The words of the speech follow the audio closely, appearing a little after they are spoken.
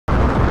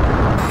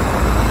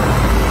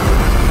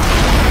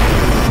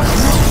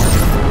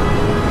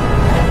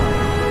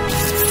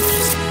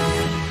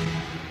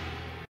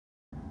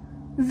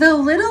The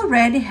Little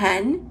Red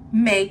Hen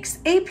Makes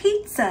a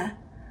Pizza,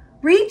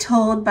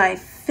 retold by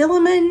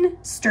Philemon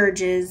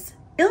Sturges,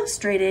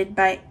 illustrated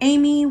by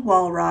Amy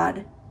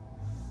Walrod.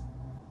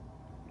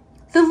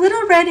 The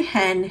Little Red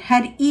Hen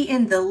had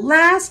eaten the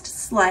last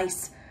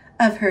slice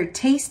of her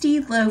tasty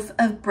loaf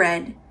of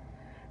bread.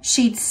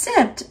 She'd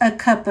sipped a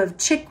cup of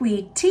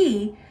chickweed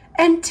tea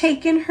and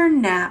taken her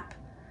nap.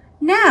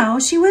 Now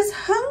she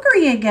was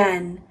hungry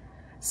again.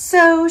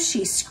 So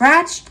she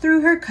scratched through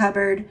her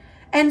cupboard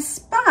and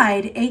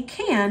spied a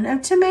can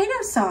of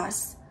tomato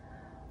sauce.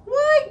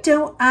 "Why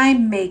don't I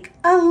make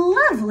a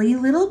lovely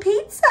little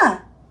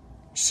pizza?"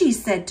 she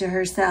said to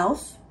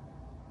herself.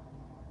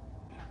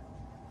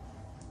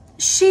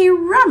 She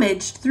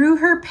rummaged through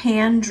her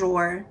pan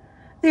drawer.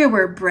 There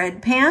were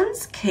bread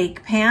pans,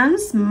 cake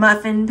pans,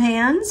 muffin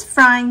pans,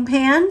 frying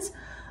pans,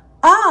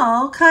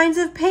 all kinds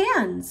of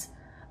pans.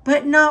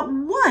 But not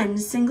one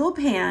single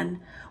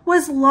pan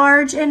was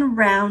large and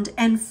round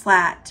and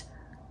flat.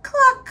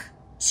 "Cluck,"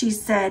 she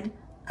said,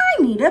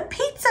 "I need a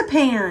pizza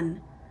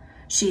pan."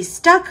 She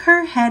stuck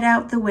her head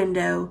out the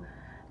window.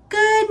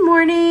 "Good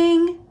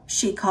morning,"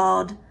 she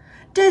called.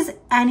 "Does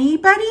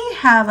anybody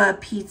have a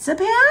pizza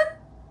pan?"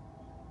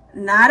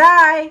 "Not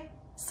I,"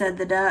 said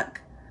the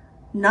duck.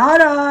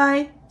 "Not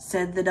I,"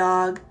 said the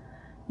dog.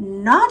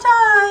 "Not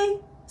I,"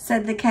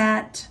 said the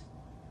cat.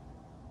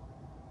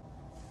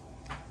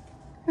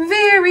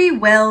 "Very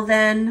well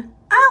then,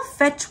 I'll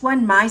fetch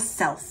one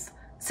myself,"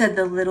 said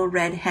the Little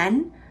Red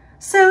Hen.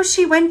 So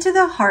she went to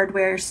the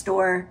hardware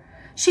store.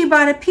 She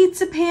bought a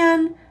pizza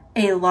pan,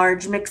 a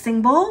large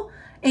mixing bowl,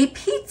 a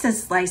pizza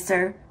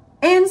slicer,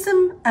 and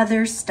some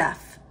other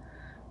stuff.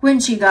 When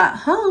she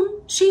got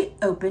home, she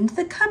opened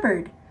the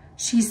cupboard.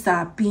 She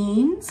saw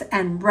beans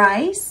and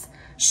rice,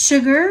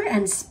 sugar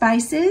and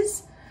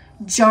spices,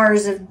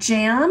 jars of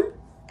jam,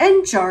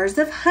 and jars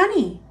of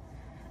honey,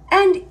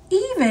 and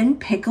even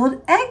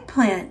pickled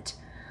eggplant,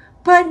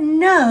 but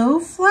no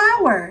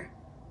flour.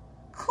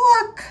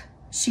 "Cluck,"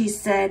 she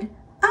said,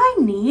 "I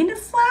need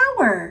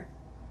flour."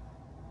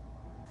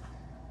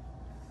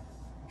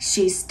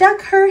 She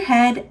stuck her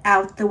head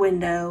out the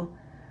window.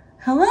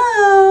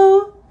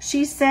 "Hello,"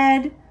 she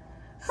said.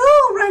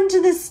 "Who'll run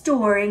to the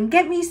store and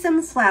get me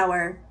some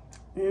flour?"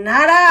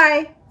 "Not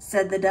I,"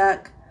 said the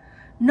duck.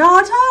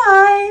 "Not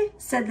I,"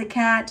 said the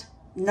cat.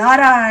 "Not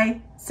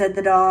I," said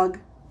the dog.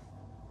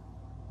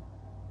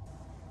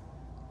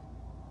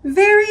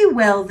 "Very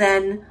well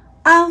then,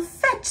 I'll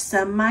fetch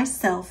some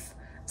myself,"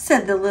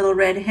 said the Little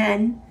Red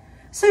Hen.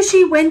 So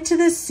she went to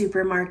the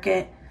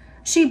supermarket.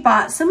 She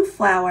bought some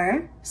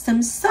flour,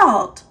 some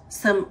salt,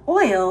 some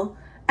oil,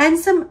 and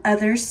some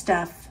other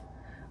stuff.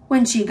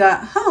 When she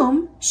got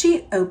home,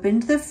 she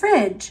opened the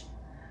fridge.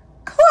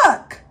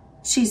 "Cluck,"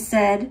 she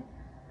said.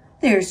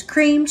 "There's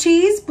cream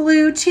cheese,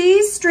 blue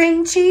cheese,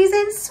 string cheese,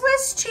 and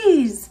Swiss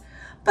cheese,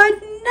 but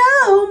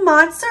no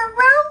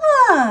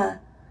mozzarella."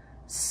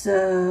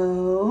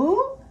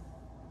 So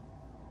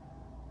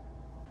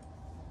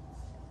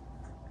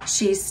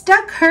she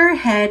stuck her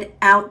head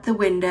out the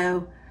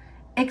window.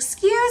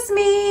 "Excuse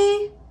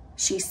me,"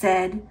 she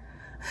said.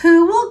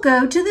 "Who will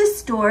go to the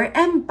store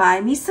and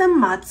buy me some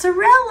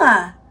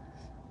mozzarella?"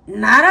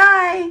 "Not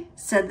I,"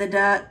 said the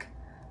duck.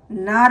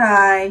 "Not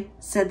I,"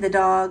 said the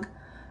dog.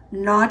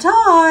 "Not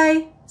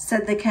I,"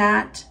 said the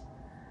cat.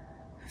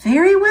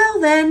 "Very well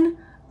then,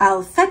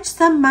 I'll fetch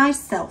some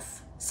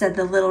myself," said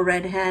the Little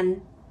Red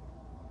Hen.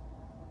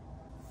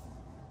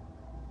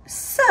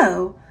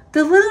 So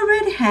the Little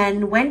Red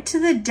Hen went to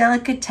the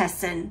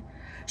delicatessen.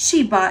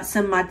 She bought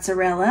some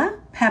mozzarella,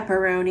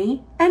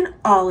 pepperoni, and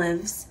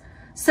olives,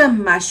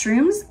 some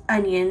mushrooms,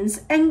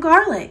 onions, and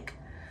garlic,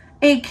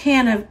 a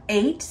can of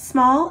 8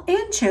 small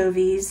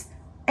anchovies,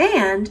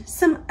 and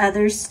some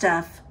other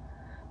stuff,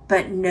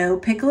 but no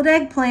pickled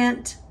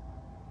eggplant.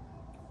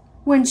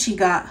 When she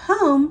got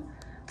home,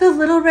 the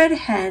Little Red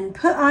Hen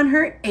put on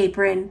her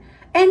apron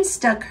and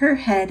stuck her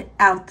head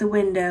out the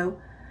window.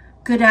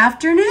 "Good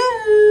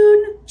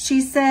afternoon,"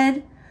 she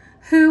said.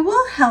 "Who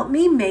will help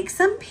me make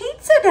some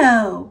pizza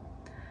dough?"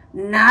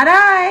 "Not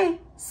I,"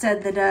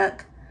 said the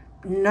duck.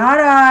 "Not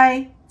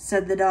I,"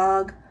 said the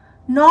dog.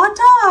 "Not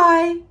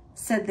I,"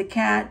 said the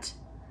cat.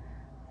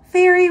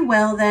 "Very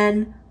well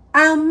then,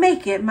 I'll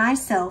make it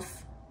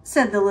myself,"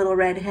 said the Little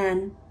Red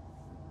Hen.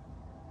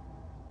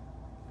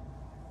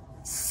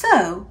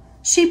 So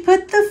she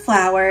put the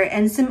flour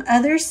and some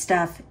other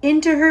stuff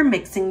into her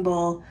mixing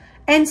bowl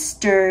and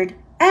stirred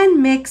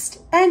and mixed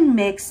and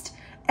mixed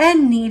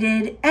and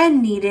kneaded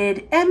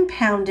and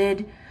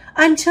pounded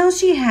until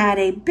she had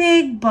a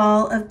big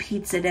ball of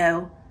pizza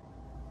dough.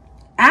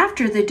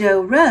 After the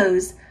dough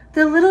rose,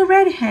 the Little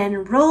Red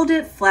Hen rolled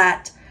it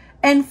flat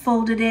and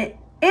folded it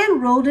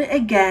and rolled it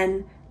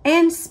again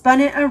and spun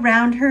it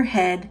around her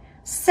head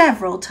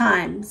several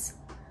times.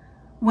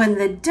 When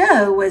the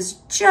dough was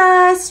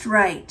just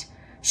right,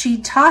 she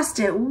tossed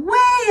it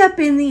way up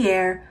in the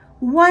air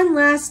one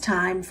last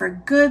time for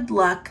good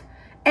luck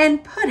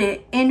and put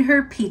it in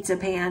her pizza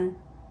pan.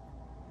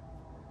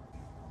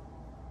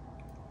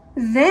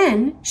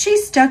 Then she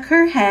stuck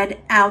her head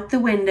out the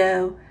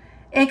window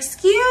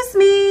 "Excuse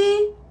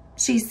me,"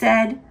 she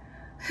said.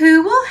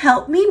 "Who will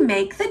help me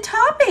make the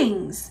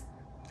toppings?"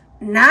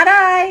 "Not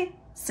I,"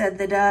 said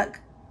the duck.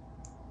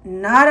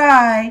 "Not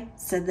I,"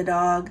 said the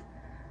dog.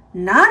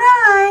 "Not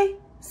I,"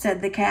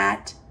 said the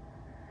cat.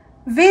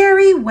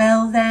 "Very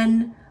well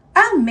then,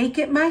 I'll make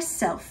it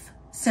myself,"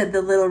 said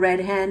the Little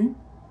Red Hen.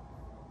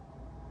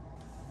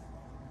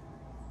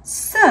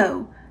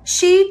 So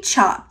she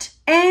chopped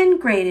and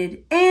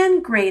grated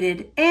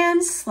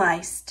and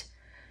sliced.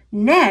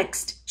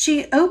 Next,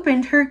 she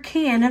opened her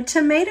can of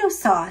tomato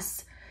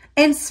sauce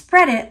and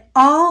spread it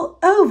all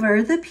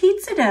over the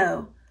pizza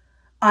dough.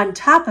 On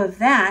top of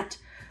that,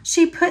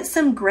 she put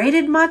some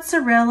grated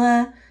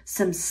mozzarella,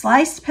 some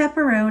sliced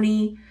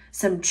pepperoni,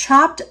 some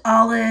chopped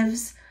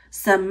olives,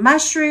 some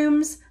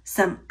mushrooms,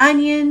 some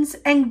onions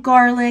and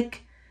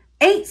garlic,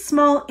 8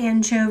 small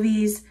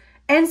anchovies,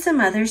 and some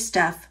other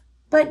stuff,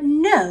 but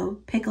no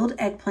pickled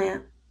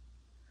eggplant.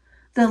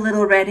 The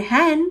Little Red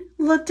Hen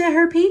looked at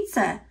her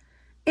pizza.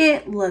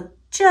 It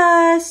looked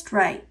just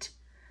right.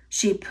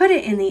 She put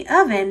it in the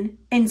oven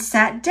and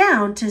sat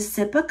down to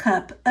sip a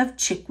cup of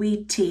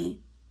chickweed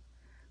tea.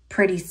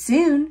 Pretty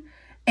soon,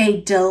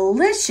 a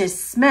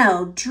delicious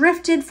smell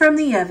drifted from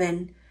the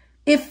oven.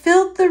 It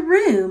filled the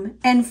room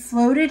and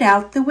floated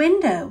out the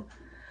window.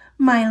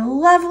 "My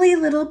lovely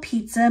little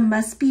pizza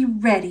must be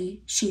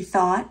ready," she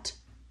thought.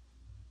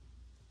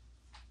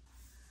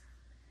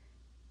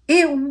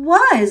 It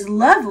was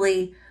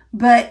lovely,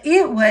 but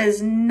it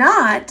was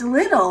not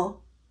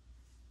little.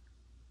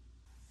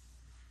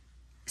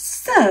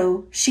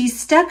 So she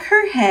stuck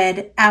her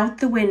head out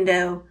the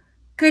window.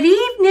 "Good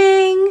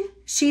evening,"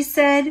 she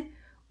said.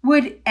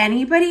 "Would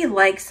anybody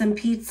like some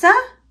pizza?"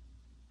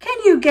 Can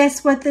you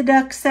guess what the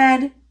duck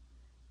said?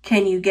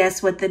 Can you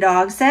guess what the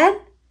dog said?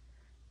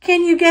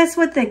 Can you guess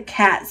what the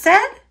cat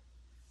said?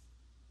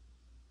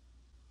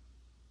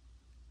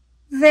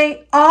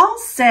 They all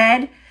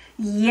said,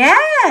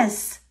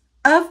 "Yes,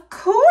 of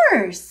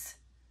course."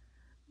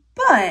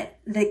 But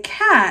the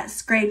cat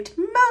scraped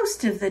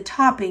most of the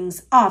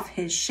toppings off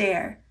his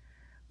share.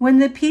 When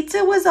the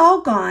pizza was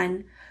all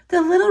gone,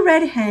 the Little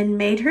Red Hen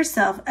made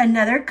herself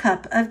another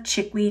cup of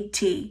chickweed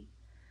tea.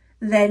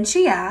 Then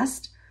she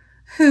asked,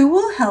 "Who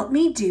will help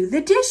me do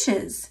the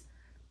dishes?"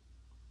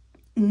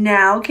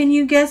 Now can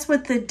you guess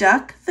what the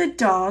duck, the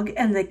dog,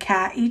 and the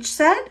cat each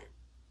said?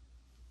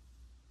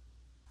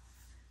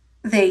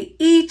 They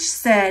each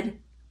said,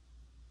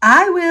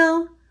 "I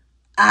will,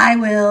 I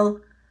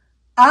will,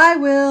 I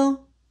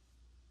will."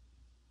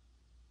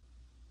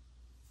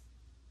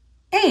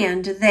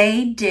 And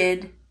they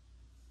did.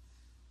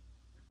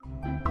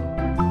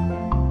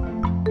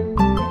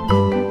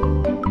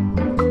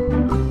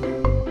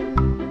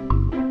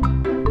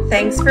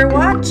 Thanks for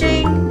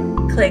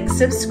watching. Click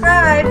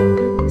subscribe.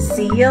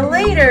 See you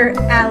later,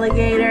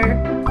 alligator.